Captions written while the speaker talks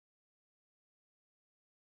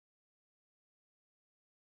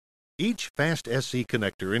Each Fast SC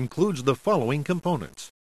connector includes the following components: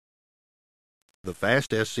 the Fast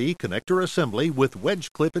SC connector assembly with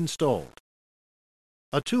wedge clip installed,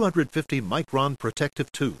 a 250 micron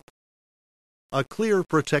protective tube, a clear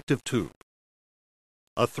protective tube,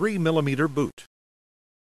 a 3 mm boot,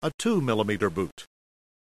 a 2 mm boot,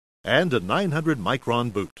 and a 900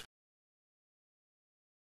 micron boot.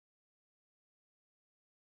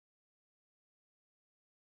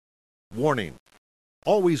 Warning: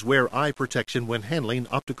 always wear eye protection when handling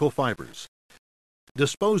optical fibers.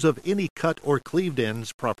 Dispose of any cut or cleaved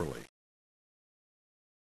ends properly.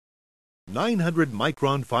 900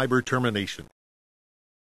 micron fiber termination.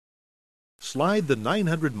 Slide the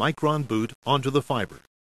 900 micron boot onto the fiber.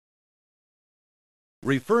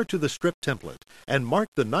 Refer to the strip template and mark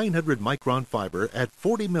the 900 micron fiber at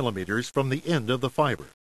 40 millimeters from the end of the fiber.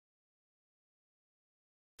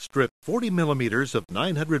 Strip 40 millimeters of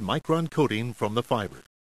 900 micron coating from the fiber.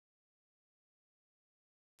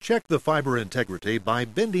 Check the fiber integrity by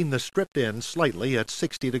bending the stripped end slightly at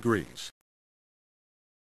 60 degrees.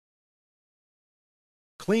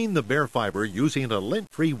 Clean the bare fiber using a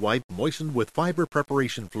lint-free wipe moistened with fiber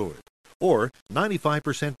preparation fluid or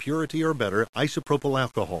 95% purity or better isopropyl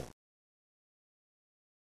alcohol.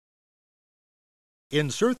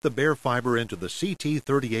 Insert the bare fiber into the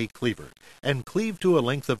CT38 cleaver and cleave to a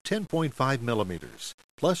length of 10.5 millimeters,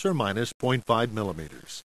 plus or minus 0.5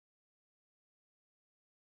 millimeters.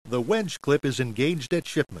 The wedge clip is engaged at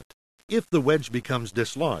shipment. If the wedge becomes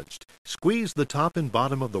dislodged, squeeze the top and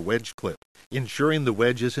bottom of the wedge clip, ensuring the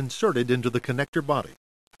wedge is inserted into the connector body.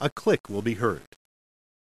 A click will be heard.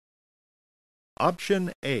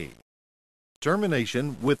 Option A: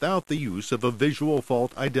 termination without the use of a visual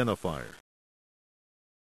fault identifier.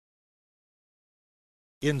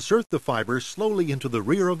 Insert the fiber slowly into the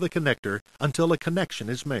rear of the connector until a connection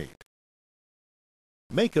is made.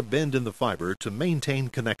 Make a bend in the fiber to maintain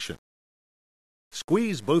connection.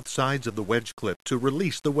 Squeeze both sides of the wedge clip to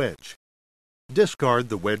release the wedge. Discard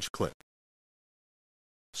the wedge clip.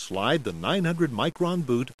 Slide the 900 micron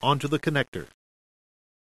boot onto the connector.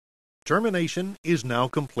 Termination is now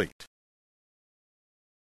complete.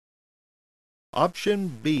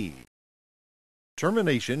 Option B: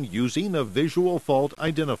 termination using a visual fault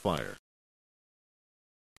identifier.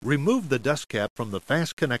 Remove the dust cap from the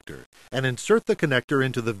fast connector and insert the connector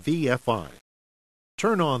into the VFI.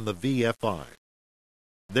 Turn on the VFI.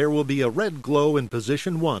 There will be a red glow in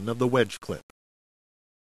position 1 of the wedge clip.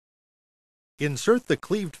 Insert the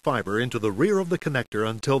cleaved fiber into the rear of the connector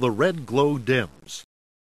until the red glow dims.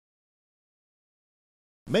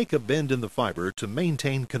 Make a bend in the fiber to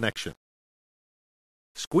maintain connection.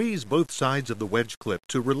 Squeeze both sides of the wedge clip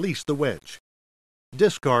to release the wedge.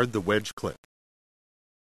 Discard the wedge clip.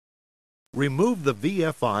 Remove the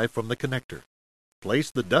VFI from the connector.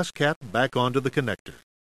 Place the dust cap back onto the connector.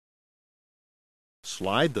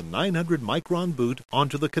 Slide the 900 micron boot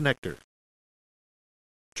onto the connector.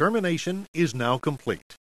 Termination is now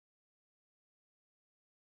complete.